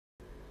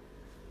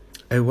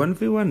A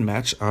 1v1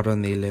 match out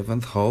on the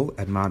 11th hole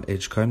at Mount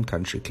Edgecombe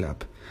Country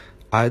Club.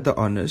 I had the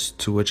honours,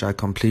 to which I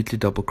completely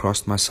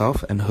double-crossed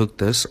myself and hooked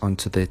this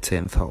onto the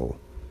 10th hole.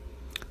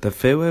 The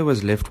fairway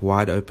was left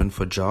wide open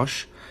for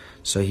Josh,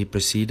 so he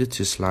proceeded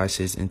to slice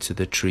his into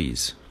the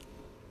trees.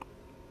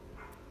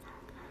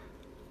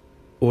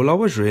 All I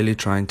was really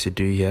trying to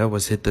do here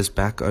was hit this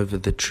back over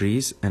the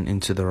trees and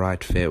into the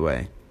right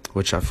fairway,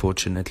 which I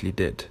fortunately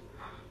did.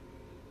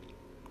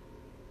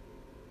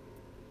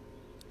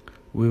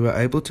 We were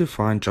able to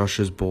find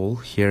Josh's ball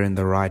here in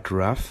the right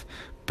rough,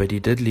 but he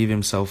did leave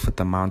himself with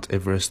the Mount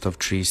Everest of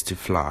trees to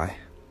fly.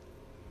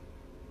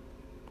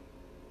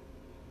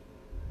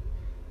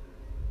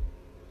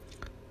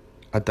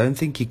 I don't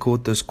think he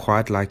caught this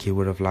quite like he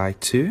would have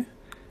liked to,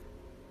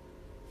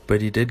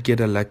 but he did get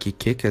a lucky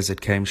kick as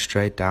it came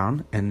straight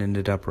down and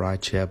ended up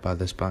right here by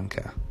this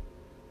bunker.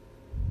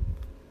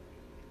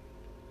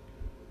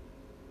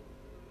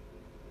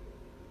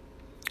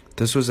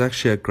 This was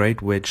actually a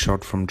great wedge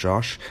shot from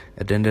Josh.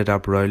 It ended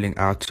up rolling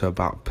out to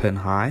about pin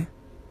high.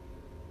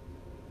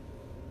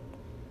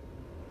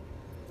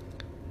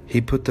 He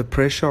put the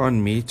pressure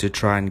on me to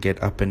try and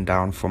get up and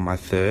down for my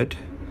third,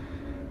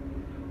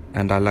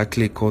 and I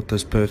luckily caught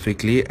this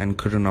perfectly and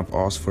couldn't have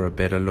asked for a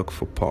better look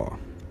for par.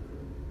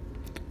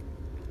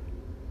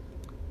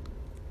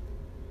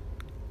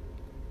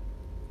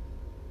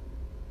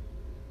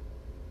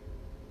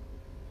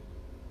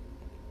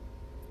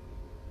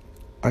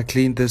 I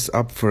cleaned this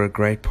up for a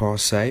great par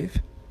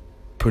save,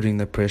 putting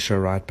the pressure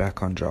right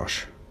back on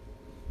Josh.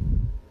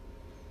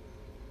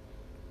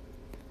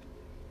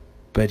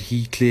 But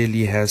he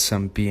clearly has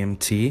some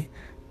BMT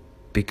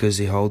because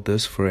he held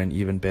this for an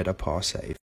even better par save.